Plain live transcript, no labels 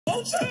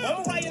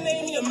I'ma write your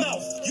name in your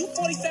mouth. You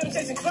 47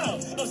 chasing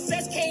clowns.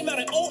 Obsessed came out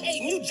in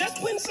 '08 and you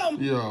just win some.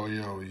 Yo.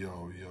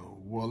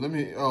 Well, let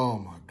me, oh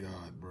my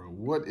God, bro.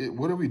 What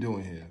are we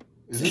doing here?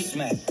 Is this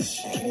Smack?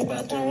 Ain't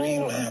about the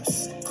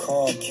relapse.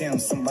 Call Kim,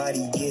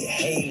 somebody get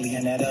Haley.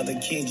 And that other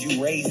kid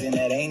you raising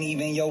that ain't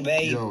even your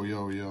baby. Yo.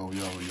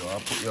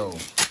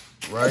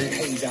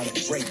 Rice,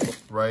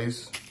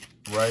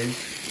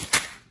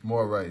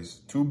 more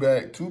rice. Two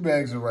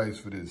bags of rice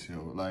for this,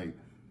 yo. Like,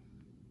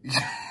 you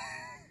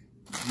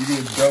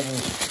get double,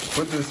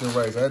 put this in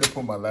rice. I had to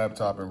put my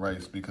laptop in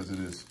rice because of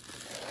this.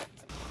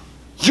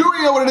 You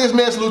already know what it is,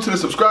 man. Salute to the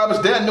subscribers,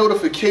 that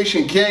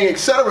notification gang,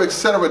 etc.,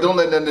 etc. Don't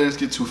let none of this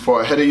get too far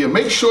ahead of you.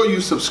 Make sure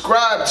you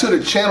subscribe to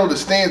the channel to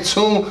stay in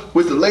tune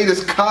with the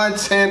latest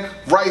content.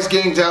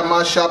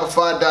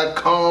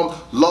 RiceGang.myshopify.com.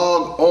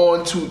 Log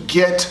on to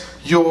get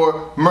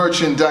your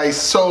merchandise.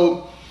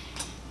 So,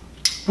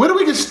 where do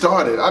we get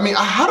started? I mean,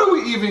 how do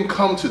we even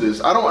come to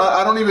this? I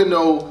don't even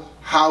know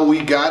how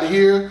we got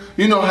here.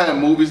 You know how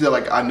in movies they're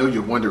like, I know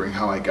you're wondering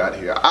how I got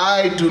here.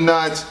 I do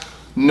not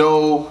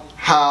know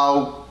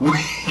how we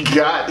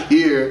got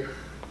here.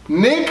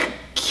 Nick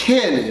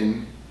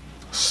Cannon,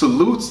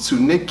 salutes to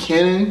Nick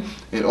Cannon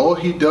and all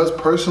he does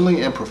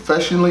personally and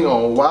professionally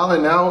on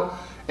Wildin' Out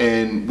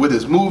and with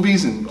his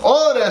movies and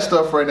all of that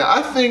stuff right now.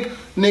 I think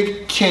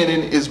Nick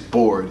Cannon is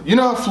bored. You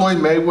know how Floyd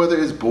Mayweather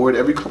is bored?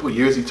 Every couple of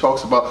years he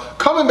talks about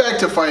coming back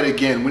to fight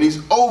again when he's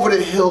over the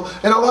hill.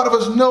 And a lot of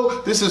us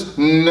know this is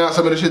not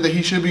some of the shit that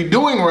he should be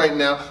doing right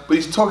now, but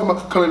he's talking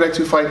about coming back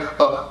to fight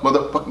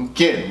motherfucking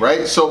again,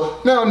 right? So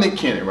now Nick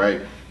Cannon,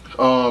 right?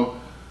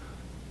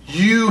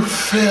 You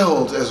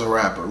failed as a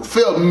rapper,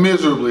 failed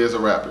miserably as a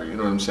rapper, you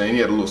know what I'm saying? He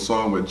had a little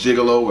song with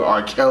Gigolo, with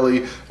R.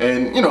 Kelly,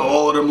 and you know,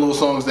 all of them little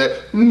songs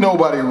that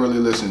nobody really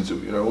listened to,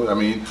 you know what I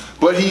mean?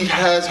 But he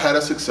has had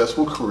a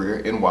successful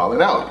career in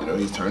Wildin' Out, you know,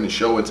 he's turned the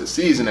show into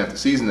season after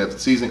season after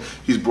season.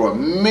 He's brought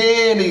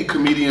many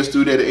comedians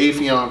through there, the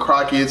Afion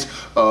Crockett's,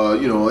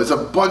 you know, there's a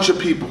bunch of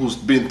people who's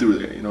been through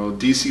there, you know,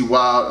 DC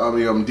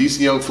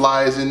Young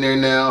Fly is in there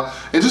now,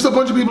 and just a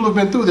bunch of people have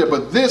been through there,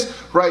 but this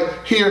right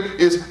here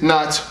is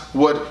not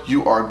what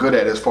you are good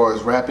at as far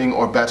as rapping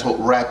or battle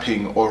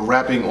rapping or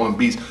rapping on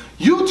beats.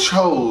 You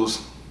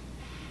chose,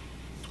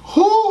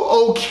 who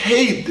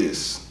okayed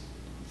this?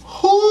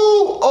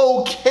 Who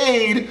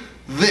okayed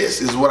this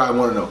is what I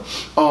want to know.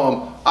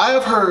 I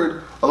have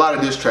heard a lot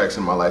of diss tracks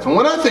in my life, and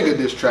when I think of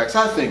diss tracks,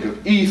 I think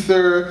of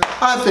Ether,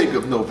 I think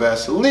of No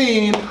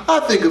Vaseline, I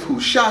think of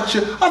Who Shot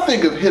You, I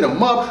think of Hit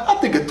 'Em Up, I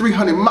think of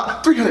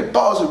 300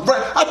 Bars of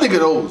Rap, I think of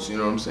those, you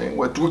know what I'm saying?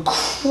 What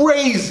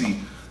crazy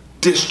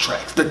diss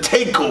tracks, The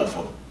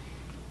Takeover.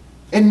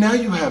 And now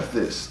you have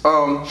this.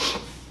 Let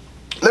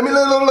me get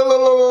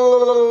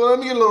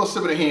a little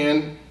sip of the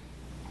hand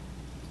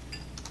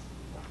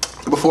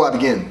before I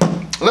begin.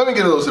 Let me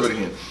get a little sip of the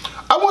hand.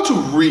 I want to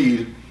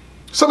read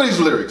some of these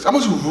lyrics. I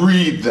want to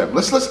read them.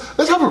 Let's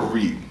have a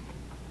read.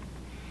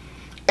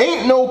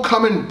 Ain't no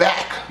coming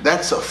back.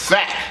 That's a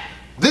fact.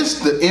 This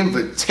the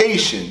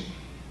invitation.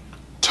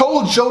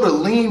 Told Joe to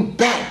lean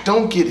back.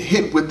 Don't get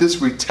hit with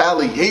this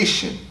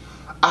retaliation.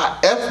 I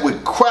F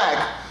with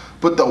crack,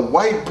 but the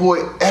white boy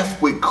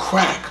F with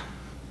crack.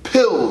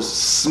 Pills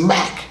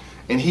smack,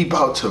 and he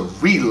about to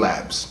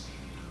relapse.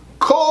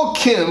 Call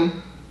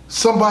Kim,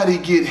 somebody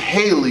get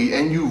Haley,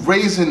 and you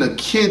raising a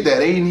kid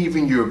that ain't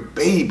even your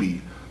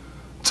baby.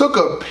 Took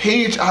a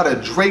page out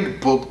of Drake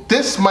book.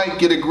 This might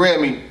get a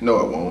Grammy. No,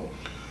 it won't.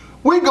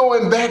 We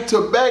going back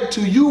to back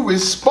till you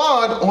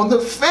respond on the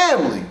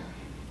family.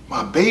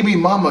 My baby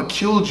mama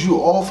killed you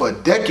off a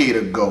decade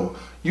ago.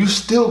 You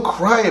still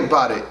crying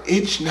about it,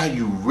 itch, now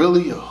you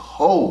really a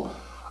hoe.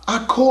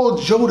 I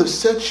called Joe to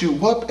set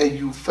you up and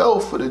you fell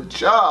for the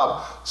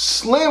job.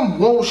 Slim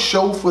won't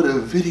show for the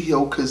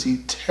video cause he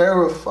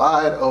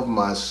terrified of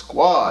my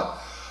squad.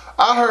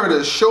 I heard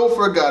a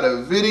chauffeur got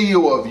a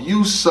video of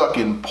you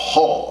sucking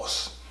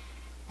paws.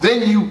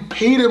 Then you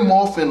paid him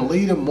off and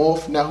laid him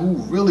off, now who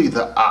really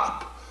the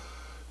op?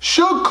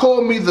 Suge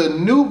called me the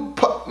new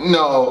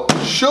no,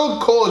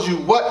 Suge calls you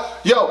what?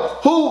 Yo,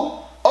 who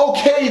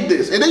okayed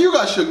this? And then you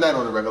got Suge Knight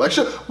on the record. Like,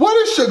 what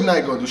is Suge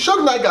Knight gonna do?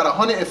 Suge Knight got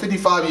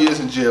 155 years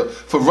in jail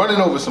for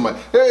running over somebody.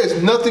 There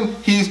is nothing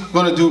he's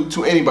gonna do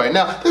to anybody.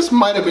 Now, this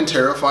might have been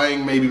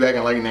terrifying maybe back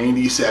in like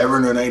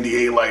 97 or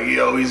 98, like,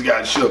 yo, he's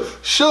got Suge.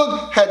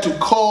 Suge had to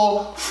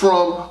call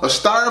from a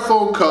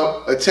styrofoam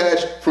cup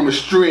attached from a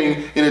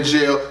string in a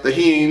jail that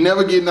he ain't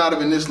never getting out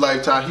of in this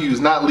lifetime. He was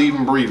not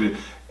leaving breathing.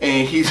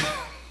 And he's,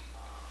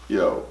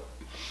 yo.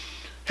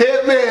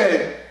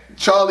 Hitman,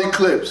 Charlie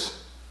Clips.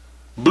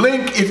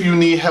 Blink if you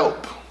need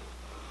help.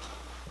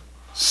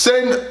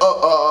 Send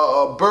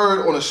a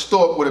bird on a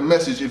stalk with a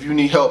message if you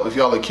need help, if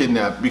y'all are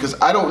kidnapped. Because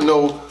I don't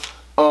know,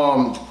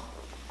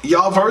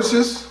 y'all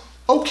verses?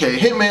 Okay,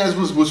 Hitman's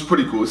was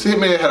pretty cool. So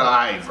Hitman had an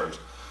alright verse.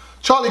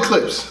 Charlie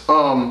Clips,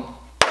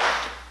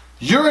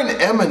 you're an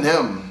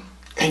Eminem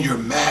and you're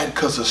mad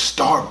cause a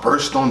star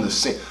burst on the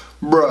scene.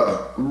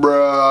 Bruh.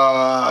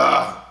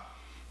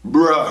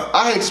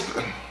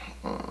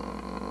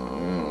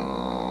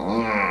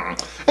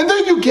 And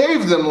then you you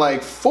gave them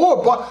like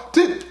 4 bars.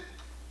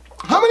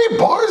 How many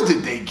bars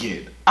did they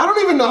get? I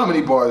don't even know how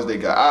many bars they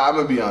got. I'm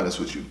gonna be honest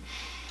with you.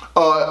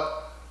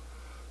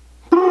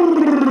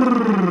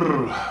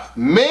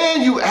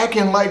 Man, you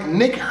acting like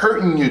Nick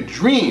hurting your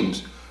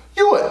dreams.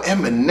 You a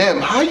Eminem.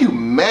 How you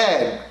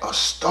mad? A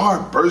star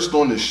burst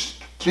on the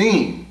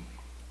scene.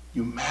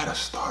 You mad a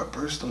star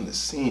burst on the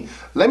scene.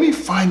 Let me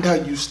find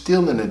out you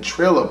still in a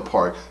trailer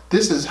park.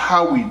 This is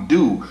how we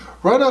do.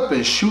 Run up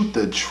and shoot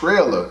the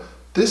trailer.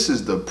 This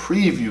is the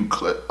preview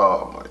clip.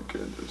 Oh my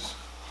goodness.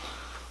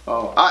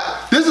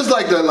 This is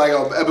like an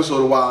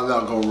episode of Wild 'N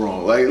Out Gone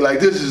Wrong. Like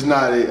this is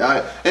not it.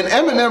 And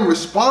Eminem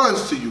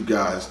responds to you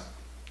guys.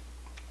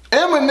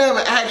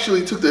 Eminem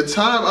actually took the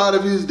time out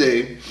of his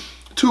day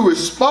to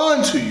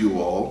respond to you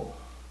all.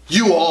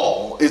 You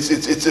all.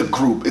 It's a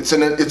group. It's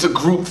a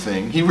group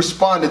thing. He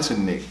responded to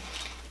Nick,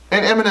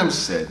 and Eminem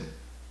said,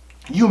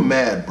 "You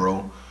mad,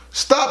 bro?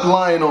 Stop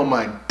lying on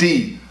my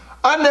D.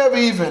 I never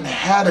even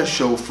had a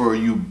chauffeur,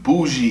 you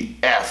bougie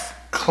F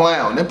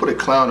clown." Then put a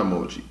clown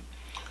emoji.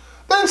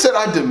 Then said,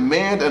 "I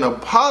demand an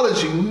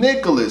apology,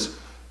 Nicholas.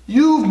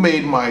 You've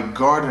made my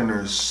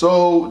gardener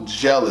so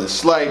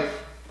jealous." Like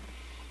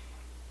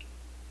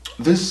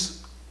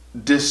this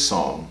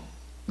song.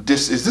 I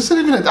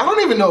don't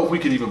even know if we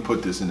could even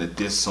put this in the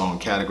diss song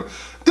category.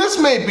 This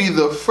may be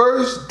the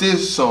first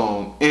diss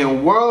song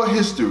in world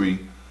history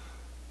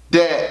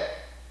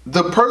that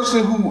the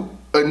person who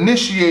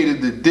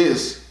initiated the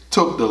diss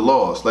took the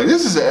loss. Like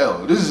this is an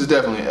L. This is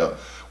definitely an L.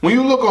 When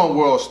you look on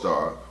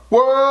Worldstar,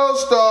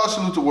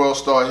 salute to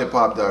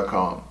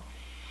worldstarhiphop.com.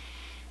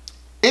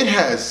 It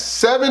has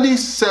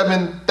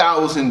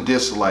 77,000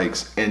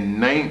 dislikes and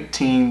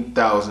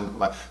 19,000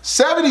 likes.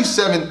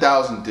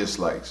 77,000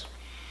 dislikes.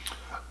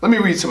 Let me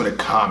read some of the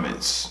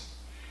comments.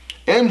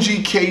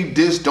 MGK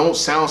diss don't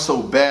sound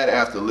so bad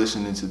after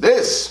listening to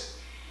this.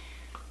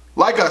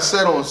 Like I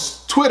said on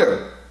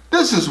Twitter,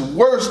 this is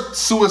worst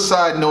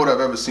suicide note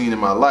I've ever seen in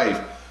my life.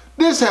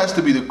 This has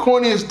to be the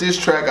corniest diss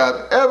track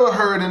I've ever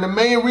heard, and the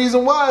main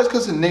reason why is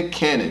because of Nick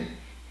Cannon.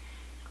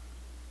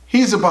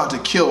 He's about to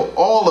kill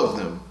all of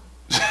them.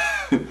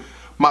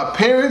 My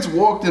parents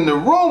walked in the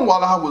room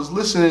while I was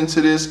listening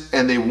to this,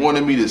 and they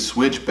wanted me to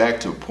switch back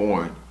to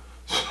porn.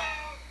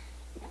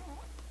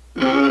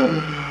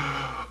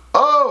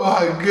 Oh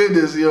my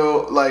goodness,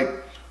 yo. Like,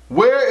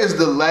 where is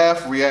the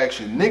laugh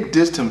reaction? Nick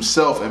dissed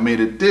himself and made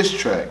a diss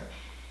track.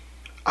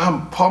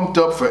 I'm pumped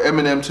up for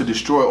Eminem to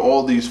destroy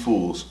all these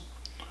fools.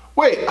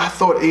 Wait, I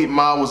thought 8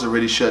 Mile was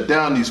already shut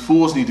down. These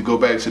fools need to go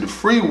back to the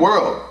free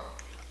world.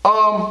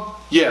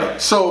 Yeah,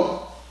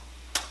 so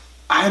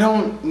I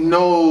don't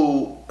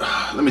know.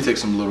 Let me take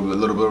some a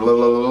little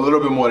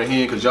bit more to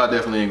hint, because y'all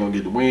definitely ain't gonna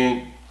get the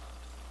win.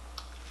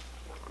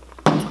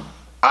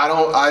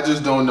 I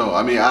just don't know.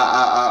 I mean,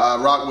 I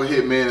rock with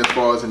Hitman as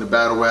far as in the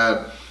battle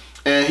rap,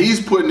 and he's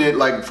putting it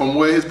like from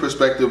where his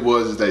perspective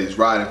was, is that he's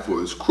riding for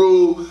his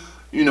crew,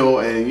 you know,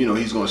 and you know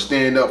he's gonna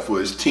stand up for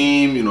his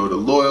team, you know, the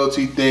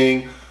loyalty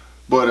thing.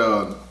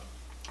 But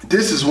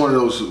this is one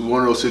of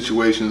those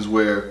situations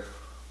where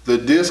the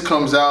diss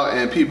comes out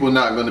and people are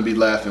not going to be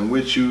laughing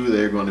with you;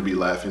 they're going to be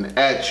laughing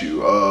at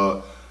you.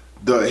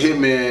 The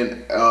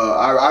Hitman,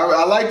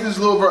 I like this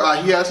little verse.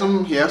 He had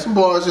some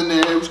bars in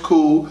there. It was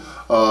cool.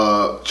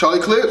 Charlie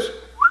Clips,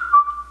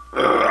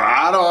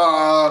 I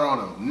don't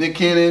know. Nick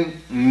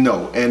Cannon,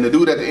 no. And the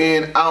dude at the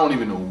end, I don't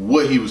even know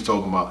what he was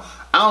talking about.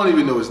 I don't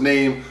even know his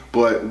name,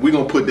 but we're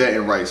gonna put that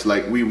in rights.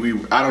 Like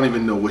I don't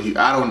even know what he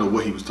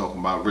was talking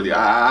about, really.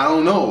 I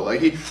don't know. Like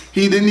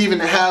he didn't even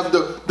have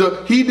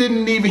he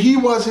didn't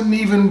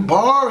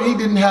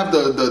have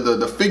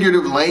the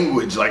figurative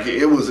language. Like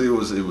it was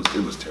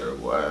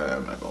terrible.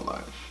 I'm not gonna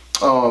lie.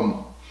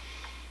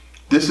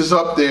 This is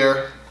up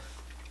there.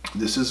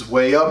 This is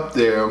way up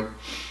there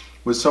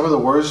with some of the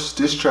worst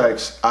diss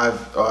tracks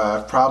I've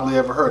probably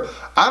ever heard.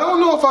 I don't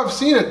know if I've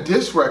seen a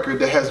diss record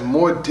that has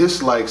more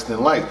dislikes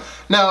than likes.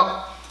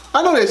 Now,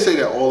 I know they say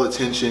that all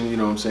attention, you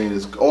know what I'm saying,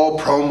 is all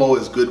promo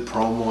is good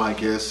promo, I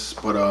guess.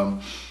 But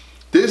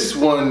this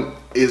one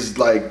is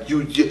like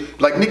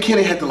like Nick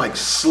Cannon had to like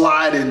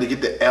slide in to get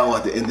the L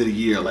at the end of the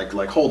year.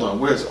 Like hold on,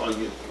 where's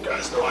you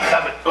guys know I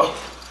have it. Oh,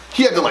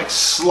 he had to like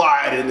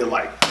slide in to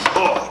like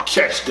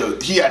catch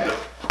he had to.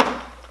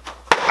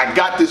 I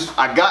got this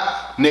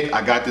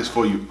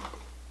for you.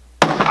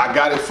 I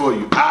got it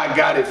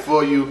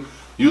for you.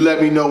 You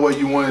let me know where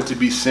you want it to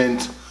be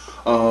sent.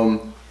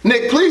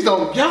 Nick, please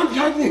don't, y'all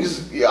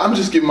niggas, I'm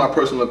just giving my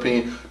personal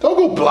opinion. Don't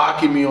go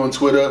blocking me on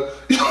Twitter.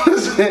 You know what I'm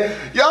saying?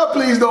 Y'all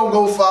please don't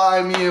go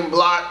find me and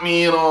block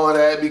me and all of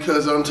that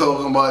because I'm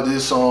talking about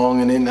this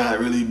song and it not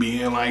really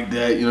being like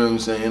that. You know what I'm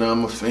saying?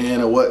 I'm a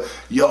fan of what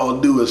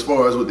y'all do as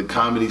far as with the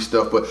comedy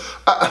stuff. But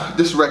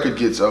this record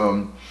gets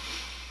 5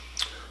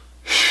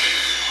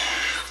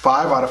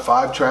 out of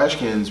 5 trash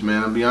cans,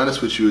 man. I'll be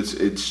honest with you.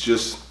 It's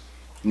just,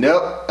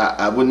 nope,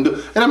 I wouldn't do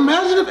it. And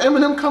imagine if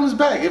Eminem comes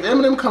back. If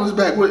Eminem comes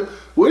back,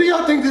 where do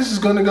y'all think this is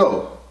gonna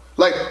go?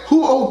 Like,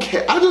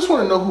 I just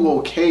wanna know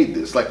who okayed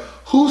this. Like,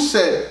 who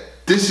said,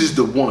 this is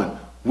the one?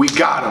 We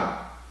got him.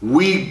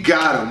 We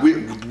got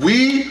him.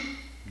 We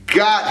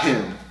got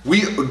him.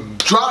 We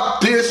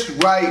drop this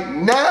right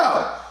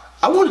now.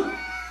 I want.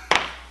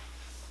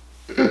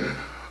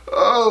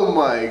 Oh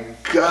my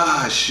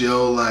gosh,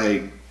 yo!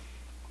 Like,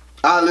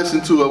 I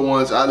listened to it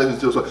once. I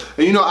listened to it once,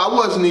 and you know, I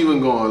wasn't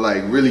even gonna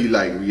like really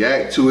like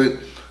react to it.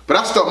 But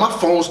my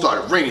phone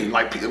started ringing,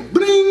 like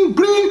bling,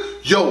 bling.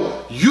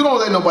 Yo, you don't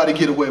let nobody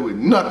get away with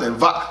nothing.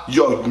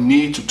 Yo, you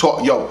need to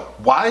talk. Yo,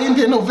 why ain't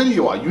there no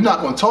video? Are you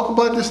not gonna talk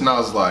about this? And I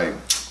was like,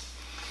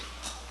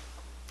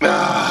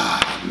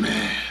 ah,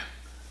 man.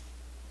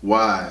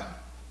 Why?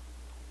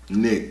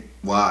 Nick,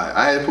 why?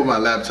 I had to put my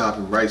laptop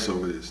in rice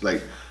over this.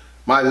 Like,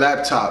 my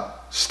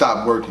laptop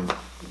stopped working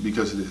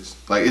because of this.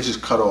 Like, it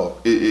just cut off.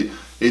 It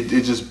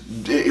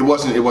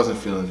wasn't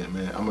feeling it,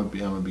 man. I'm gonna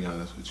be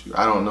honest with you.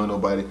 I don't know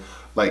nobody.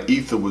 Like,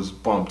 Ether was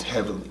bumped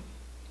heavily.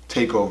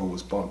 Takeover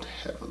was bumped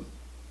heavily.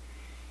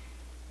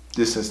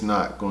 This is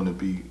not gonna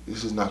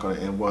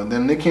end well. And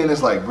then Nick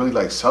Cannon's like really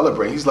like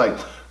celebrating. He's like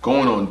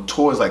going on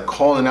tours, like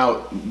calling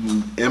out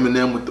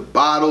Eminem with the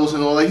bottles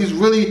and all that. He's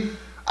really,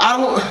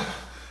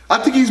 I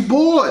think he's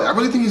bored. I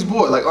really think he's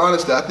bored. Like,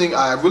 honestly,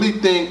 I really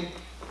think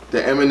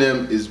that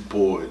Eminem is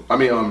bored. I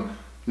mean,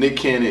 Nick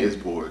Cannon is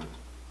bored.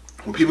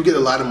 When people get a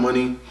lot of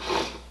money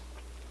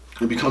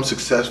and become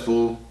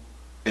successful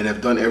and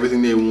have done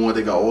everything they want,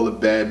 they got all the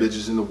bad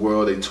bitches in the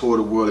world, they tour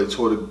the world, they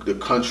tour the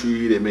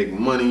country, they make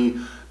money,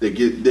 they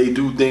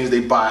do things, they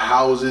buy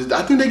houses.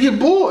 I think they get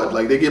bored.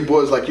 Like, they get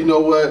bored. It's like, you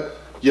know what?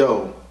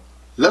 Yo,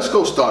 let's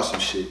go start some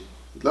shit.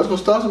 Let's go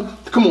start some.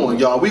 Come on,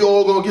 y'all. We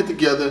all gonna get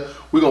together.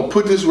 We're gonna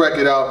put this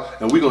record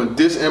out and we're gonna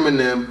diss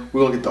Eminem.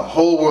 We're gonna get the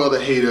whole world to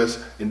hate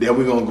us, and then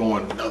we're gonna go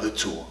on another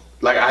tour.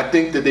 Like, I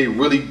think that they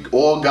really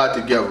all got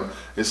together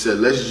and said,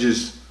 let's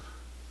just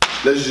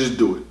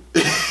do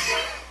it.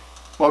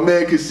 My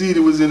man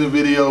Conceited was in the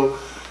video.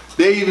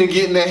 They even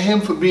getting at him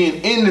for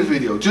being in the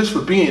video, just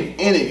for being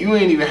in it. You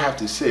ain't even have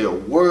to say a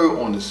word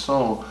on the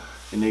song,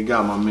 and they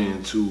got my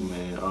man too,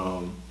 man.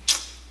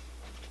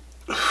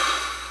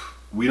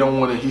 We don't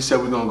want to. He said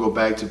we're gonna go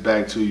back to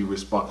back till you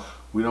respond.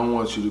 We don't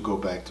want you to go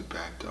back to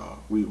back, dog.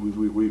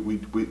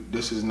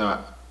 This is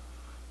not.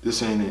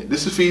 This ain't it.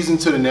 This feeds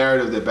into the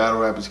narrative that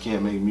battle rappers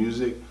can't make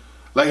music.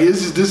 Like,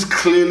 this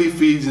clearly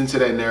feeds into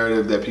that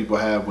narrative that people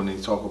have when they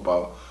talk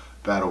about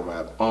battle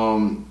rap.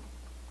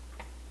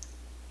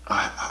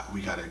 I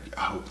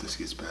hope this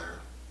gets better.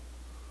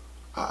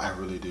 I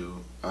really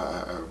do.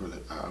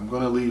 I'm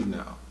gonna leave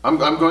now. I'm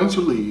going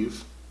to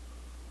leave,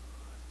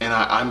 and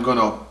I'm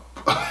gonna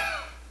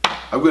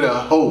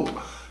hope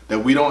that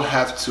we don't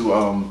have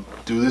to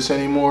do this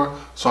anymore.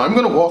 So I'm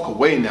gonna walk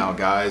away now,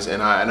 guys.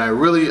 And I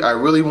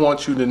really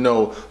want you to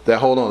know that.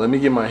 Hold on, let me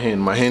get my hen.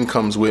 My hen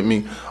comes with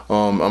me.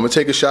 I'm gonna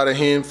take a shot of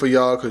hen for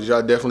y'all, because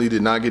y'all definitely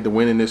did not get the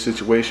win in this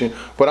situation.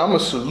 But I'm gonna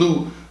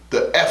salute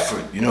the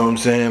effort. You know what I'm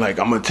saying? Like,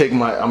 I'm gonna take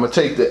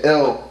the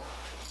L.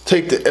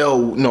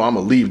 No, I'm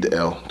gonna leave the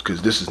L,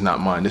 because this is not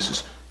mine. This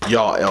is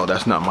y'all L.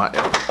 That's not my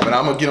L. But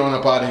I'm gonna get on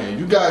up out of here.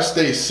 You guys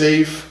stay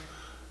safe.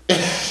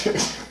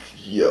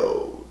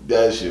 Yo,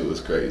 that shit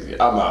was crazy.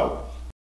 I'm out.